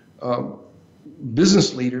encourage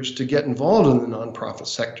business leaders to get involved in the nonprofit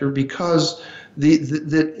sector, because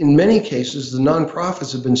that in many cases the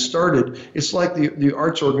nonprofits have been started. It's like the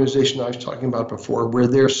arts organization I was talking about before, where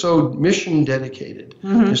they're so mission dedicated,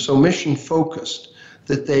 they're so mission focused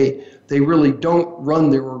that they really don't run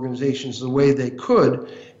their organizations the way they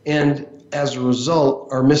could, and as a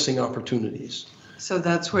result are missing opportunities. So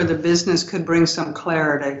that's where the business could bring some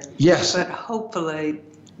clarity. Yes. But hopefully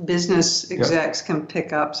business execs can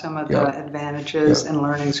pick up some of the advantages and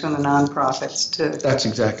learnings from the nonprofits too. That's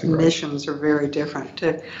exactly right. Missions are very different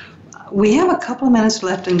too. We have a couple of minutes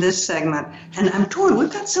left in this segment, and I'm told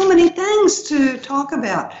we've got so many things to talk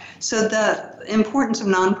about. So the importance of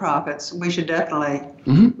nonprofits, we should definitely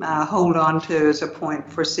hold on to as a point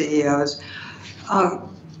for CEOs.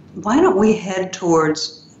 Why don't we head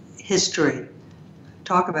towards history?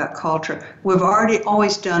 Talk about culture. We've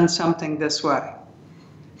always done something this way.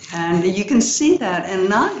 And you can see that,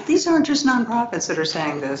 and these aren't just nonprofits that are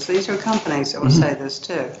saying this. These are companies that will say this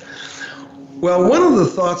too. Well, one of the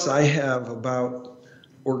thoughts I have about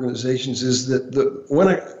organizations is that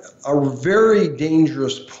a very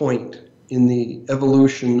dangerous point in the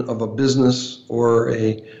evolution of a business or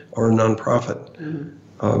a nonprofit,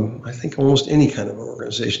 I think almost any kind of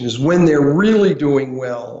organization, is when they're really doing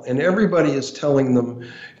well and everybody is telling them,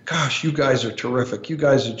 gosh, you guys are terrific. You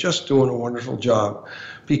guys are just doing a wonderful job.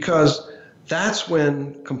 Because that's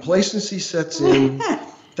when complacency sets in.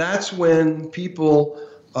 That's when people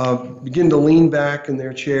begin to lean back in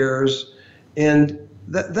their chairs. And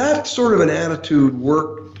that sort of an attitude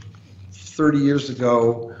worked 30 years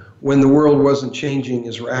ago when the world wasn't changing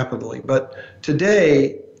as rapidly. But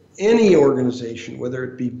today, any organization, whether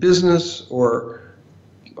it be business or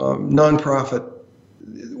nonprofit,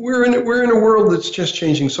 we're in a world that's just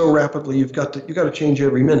changing so rapidly. You've got to change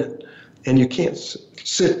every minute, and you can't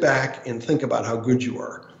sit back and think about how good you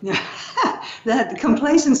are. That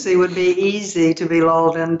complacency would be easy to be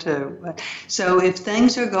lulled into. So if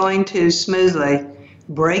things are going too smoothly,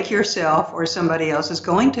 break yourself or somebody else is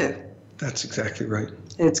going to. That's exactly right.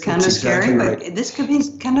 It's kind of scary, but this could be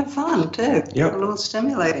kind of fun too. Yep. A little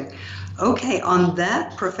stimulating. Okay, on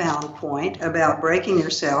that profound point about breaking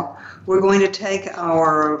yourself, we're going to take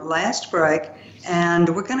our last break,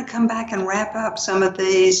 and we're going to come back and wrap up some of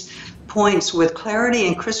these points with clarity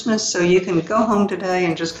and crispness, so you can go home today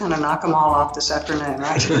and just kind of knock them all off this afternoon,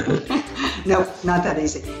 right? No, not that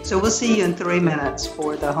easy. So we'll see you in 3 minutes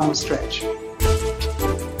for the home stretch.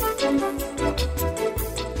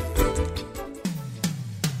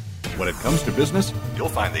 When it comes to business, you'll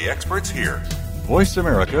find the experts here. Voice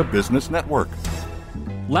America Business Network.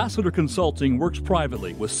 Lassiter Consulting works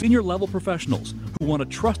privately with senior-level professionals who want a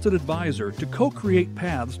trusted advisor to co-create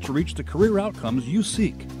paths to reach the career outcomes you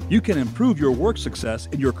seek. You can improve your work success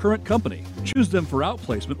in your current company, choose them for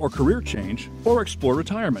outplacement or career change, or explore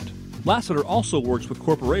retirement. Lassiter also works with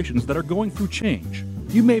corporations that are going through change.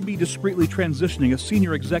 You may be discreetly transitioning a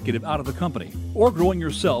senior executive out of the company or growing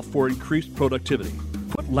yourself for increased productivity.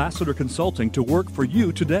 Put Lassiter Consulting to work for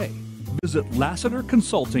you today. Visit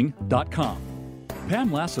LassiterConsulting.com.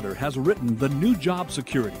 Pam Lassiter has written The New Job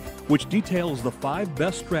Security, which details the 5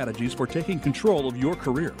 best strategies for taking control of your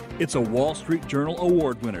career. It's a Wall Street Journal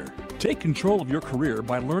Award winner. Take control of your career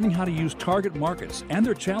by learning how to use target markets and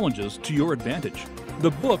their challenges to your advantage.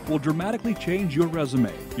 The book will dramatically change your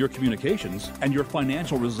resume, your communications, and your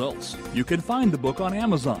financial results. You can find the book on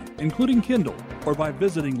Amazon, including Kindle, or by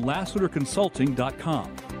visiting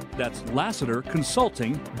LassiterConsulting.com. That's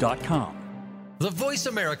LassiterConsulting.com. The Voice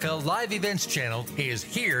America Live Events channel is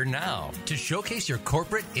here now to showcase your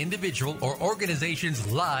corporate, individual, or organization's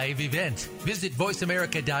live event. Visit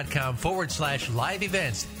voiceamerica.com/live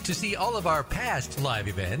events to see all of our past live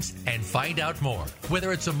events and find out more.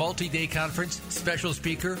 Whether it's a multi-day conference, special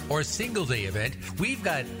speaker, or single-day event, we've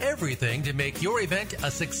got everything to make your event a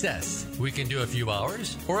success. We can do a few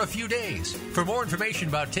hours or a few days. For more information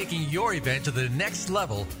about taking your event to the next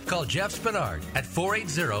level, call Jeff Spinard at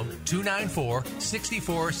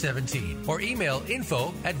 480-294-6417 or email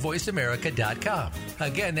info@voiceamerica.com.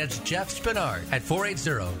 Again, that's Jeff Spinard at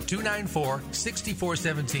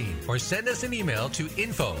 480-294-6417 or send us an email to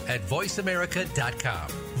info@voiceamerica.com.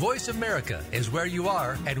 Voice America is where you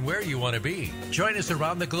are and where you want to be. Join us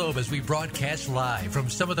around the globe as we broadcast live from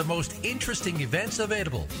some of the most interesting events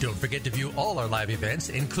available. Don't forget to view all our live events,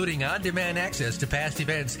 including on-demand access to past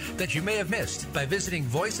events that you may have missed by visiting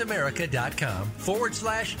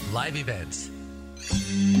voiceamerica.com/live events.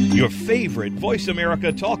 Your favorite Voice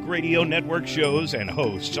America Talk Radio Network shows and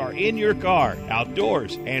hosts are in your car,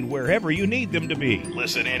 outdoors, and wherever you need them to be.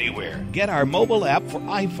 Listen anywhere. Get our mobile app for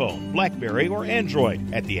iPhone, BlackBerry, or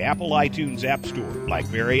Android at the Apple iTunes App Store,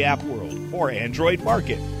 BlackBerry App World, or Android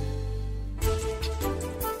Market.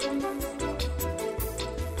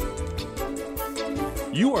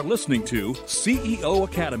 You are listening to CEO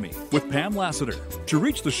Academy with Pam Lassiter. To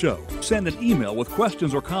reach the show, send an email with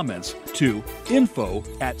questions or comments to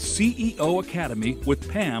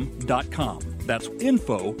info@ceoacademywithpam.com. That's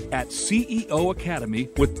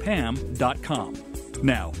info@ceoacademywithpam.com.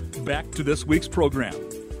 Now, back to this week's program.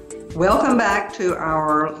 Welcome back to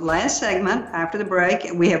our last segment after the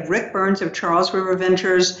break. We have Rick Burns of Charles River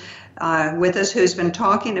Ventures with us, who's been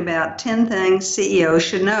talking about 10 things CEOs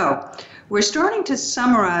should know. We're starting to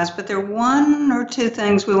summarize, but there are one or two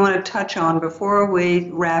things we want to touch on before we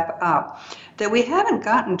wrap up that we haven't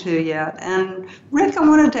gotten to yet. And Rick, I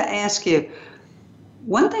wanted to ask you,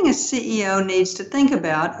 one thing a CEO needs to think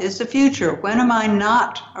about is the future. When am I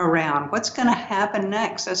not around? What's going to happen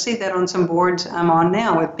next? I see that on some boards I'm on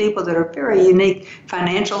now with people that are very unique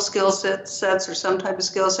financial skill sets or some type of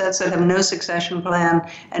skill sets that have no succession plan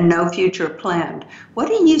and no future planned. What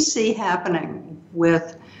do you see happening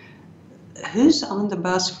with who's on the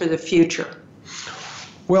bus for the future?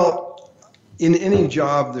 Well, in any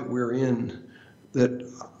job that we're in, that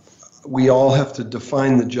we all have to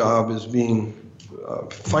define the job as being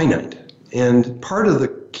finite. And part of the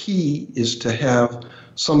key is to have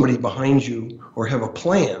somebody behind you or have a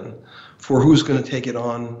plan for who's going to take it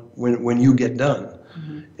on when you get done.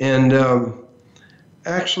 Mm-hmm. And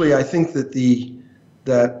actually, I think that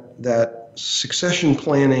that succession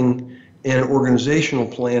planning and organizational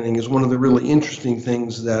planning is one of the really interesting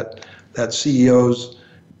things that CEOs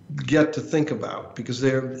get to think about, because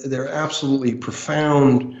they're absolutely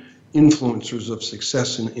profound influencers of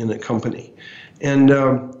success in a company. And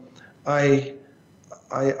I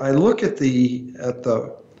look at the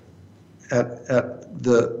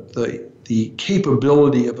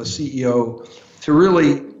capability of a CEO to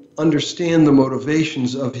really understand the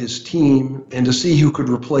motivations of his team and to see who could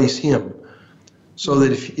replace him. So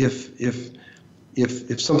that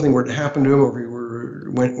if something were to happen to him or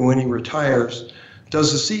when he retires,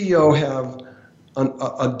 does the CEO have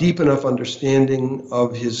a deep enough understanding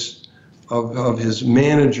of his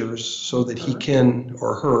managers so that he can,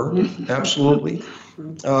 or her, absolutely,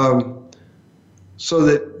 so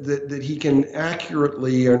that he can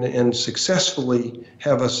accurately and successfully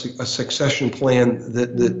have a succession plan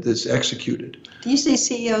that's executed. Do you see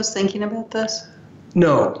CEOs thinking about this?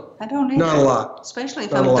 No. I don't either. Not a lot. Especially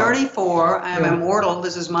if I'm 34, I'm immortal,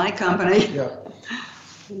 this is my company. Yeah.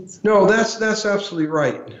 No, that's absolutely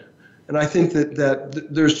right. And I think that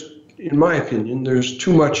there's, in my opinion, there's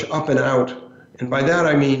too much up and out. And by that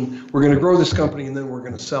I mean we're going to grow this company and then we're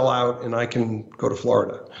going to sell out and I can go to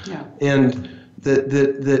Florida. Yeah. And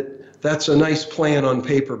that's a nice plan on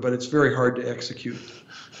paper, but it's very hard to execute.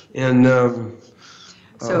 And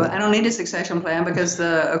so I don't need a succession plan because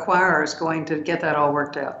the acquirer is going to get that all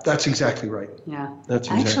worked out. That's exactly right. Yeah. That's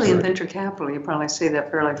exactly Actually, right. In venture capital, you probably see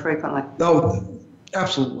that fairly frequently. No,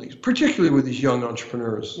 absolutely, particularly with these young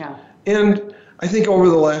entrepreneurs. Yeah. And I think over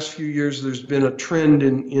the last few years, there's been a trend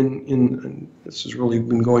in this has really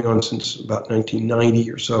been going on since about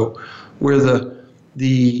 1990 or so, where the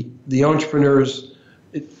entrepreneurs,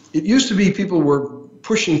 it used to be people were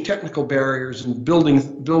pushing technical barriers and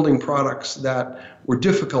building products that were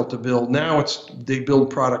difficult to build. Now they build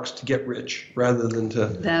products to get rich rather than to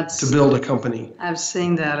build a company. I've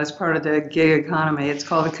seen that as part of the gig economy. It's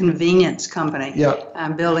called a convenience company. Yeah.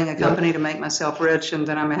 I'm building a company to make myself rich and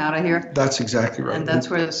then I'm out of here. That's exactly right. And that's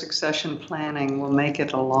where the succession planning will make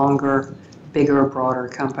it a longer bigger, broader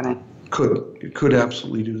company. It could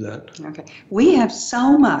absolutely do that. Okay. We have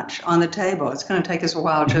so much on the table. It's going to take us a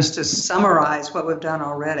while just to summarize what we've done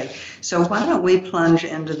already. So why don't we plunge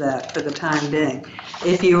into that for the time being?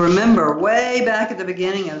 If you remember, way back at the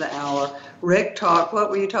beginning of the hour, Rick talked, what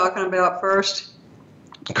were you talking about first?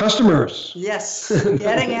 Customers. Yes,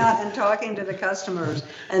 getting out and talking to the customers.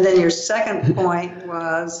 And then your second point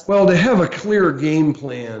was? Well, to have a clear game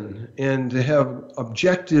plan and to have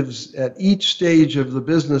objectives at each stage of the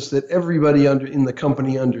business that everybody in the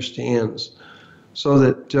company understands, so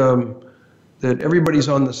that that everybody's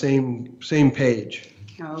on the same page.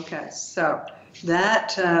 Okay, so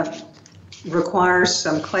that requires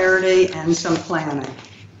some clarity and some planning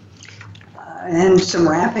and some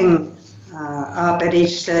wrapping up at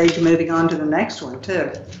each stage, moving on to the next one,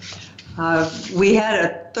 too. We had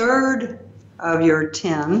a third of your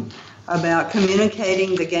 10 about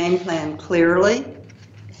communicating the game plan clearly.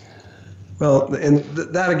 Well, and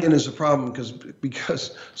that again is a problem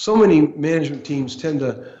because so many management teams tend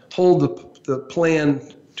to hold the plan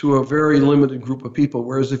to a very limited group of people,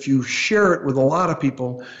 whereas if you share it with a lot of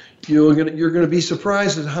people, you're going to be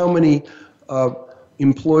surprised at how many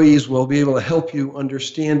employees will be able to help you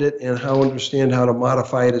understand it and understand how to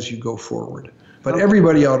modify it as you go forward. But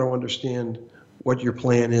everybody ought to understand what your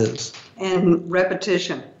plan is. And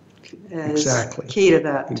repetition is key to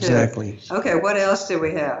that, too. Exactly. Okay, what else do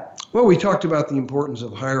we have? Well, we talked about the importance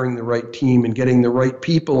of hiring the right team and getting the right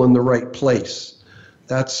people in the right place.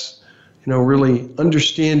 That's, really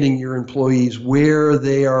understanding your employees, where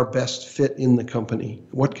they are best fit in the company.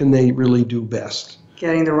 What can they really do best?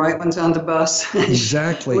 Getting the right ones on the bus.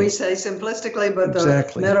 Exactly. We say simplistically, but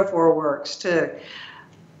the metaphor works too.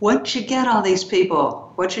 Once you get all these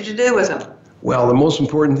people, what should you do with them? Well, the most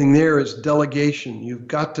important thing there is delegation. You've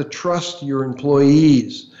got to trust your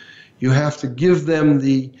employees. You have to give them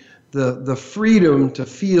the freedom to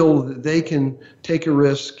feel that they can take a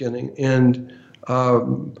risk and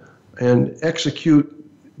execute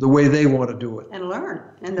the way they want to do it. And learn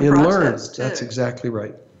in the process, too. That's exactly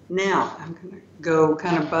right. Now, I'm going to go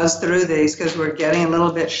kind of buzz through these because we're getting a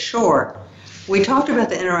little bit short. We talked about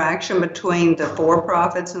the interaction between the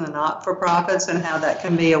for-profits and the not-for-profits and how that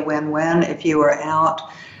can be a win-win if you are out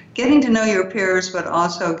getting to know your peers, but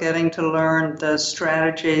also getting to learn the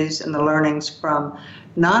strategies and the learnings from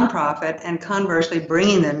nonprofit and conversely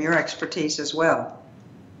bringing them your expertise as well.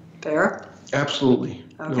 Fair? Absolutely.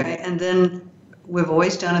 Okay, and then we've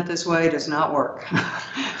always done it this way, it does not work.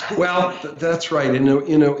 Well, that's right. In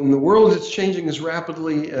the world that's changing as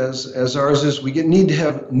rapidly as ours is, we need to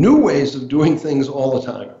have new ways of doing things all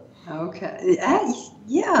the time. Okay.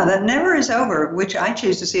 Yeah, that never is over, which I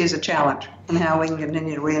choose to see as a challenge and how we can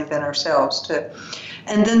continue to reinvent ourselves too.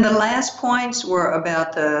 And then the last points were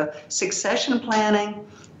about the succession planning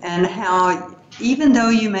and how even though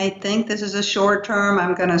you may think this is a short term,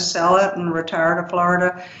 I'm going to sell it and retire to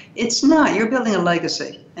Florida, it's not. You're building a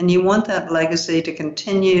legacy, and you want that legacy to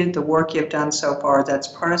continue the work you've done so far. That's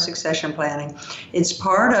part of succession planning. It's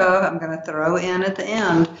part of, I'm going to throw in at the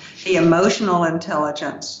end, the emotional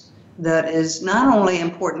intelligence that is not only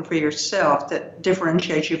important for yourself, that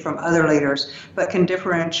differentiates you from other leaders, but can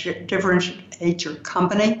differentiate your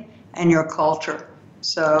company and your culture.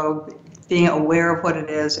 So being aware of what it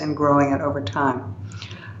is and growing it over time.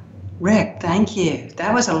 Rick, thank you.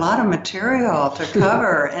 That was a lot of material to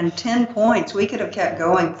cover and 10 points. We could have kept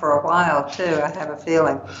going for a while too, I have a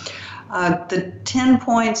feeling. The 10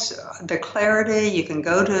 points, the clarity, you can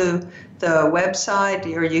go to the website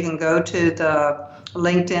or you can go to the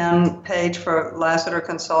LinkedIn page for Lassiter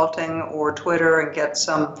Consulting or Twitter and get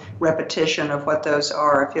some repetition of what those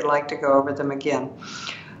are if you'd like to go over them again.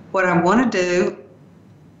 What I want to do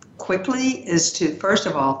quickly is to, first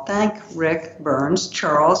of all, thank Rick Burns,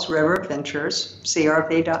 Charles River Ventures,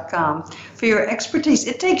 crv.com, for your expertise.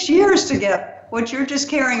 It takes years to get what you're just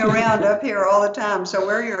carrying around up here all the time, so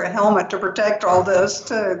wear your helmet to protect all this,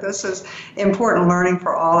 too. This is important learning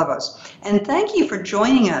for all of us. And thank you for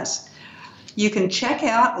joining us. You can check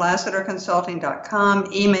out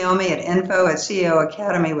LassiterConsulting.com, email me at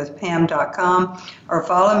info@ceoacademywithpam.com, or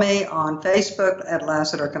follow me on Facebook at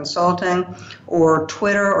Lassiter Consulting, or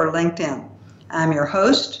Twitter or LinkedIn. I'm your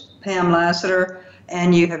host, Pam Lassiter,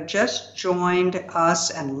 and you have just joined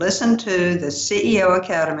us and listened to the CEO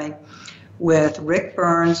Academy with Rick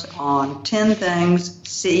Burns on 10 Things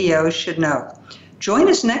CEOs Should Know. Join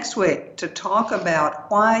us next week to talk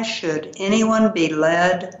about why should anyone be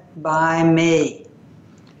led by me.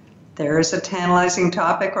 There's a tantalizing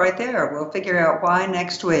topic right there. We'll figure out why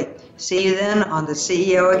next week. See you then on the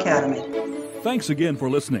CEO Academy. Thanks again for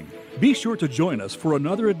listening. Be sure to join us for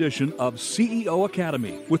another edition of CEO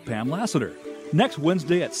Academy with Pam Lassiter, next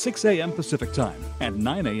Wednesday at 6 a.m. Pacific Time and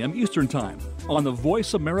 9 a.m. Eastern Time on the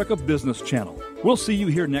Voice America Business Channel. We'll see you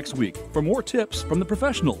here next week for more tips from the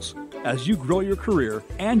professionals as you grow your career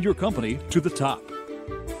and your company to the top.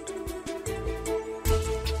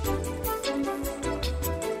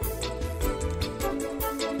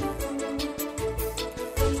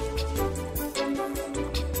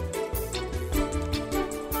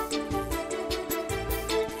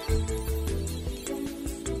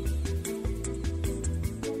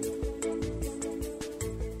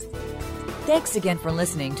 Thanks again for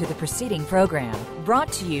listening to the preceding program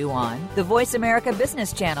brought to you on the Voice America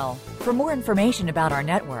Business Channel. For more information about our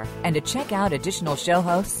network and to check out additional show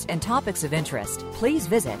hosts and topics of interest, please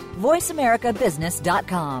visit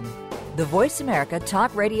voiceamericabusiness.com. The Voice America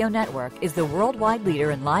Talk Radio Network is the worldwide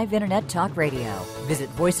leader in live Internet talk radio.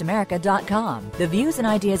 Visit voiceamerica.com. The views and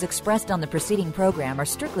ideas expressed on the preceding program are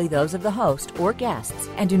strictly those of the host or guests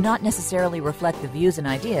and do not necessarily reflect the views and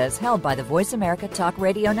ideas held by the Voice America Talk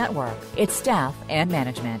Radio Network, its staff, and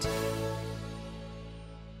management.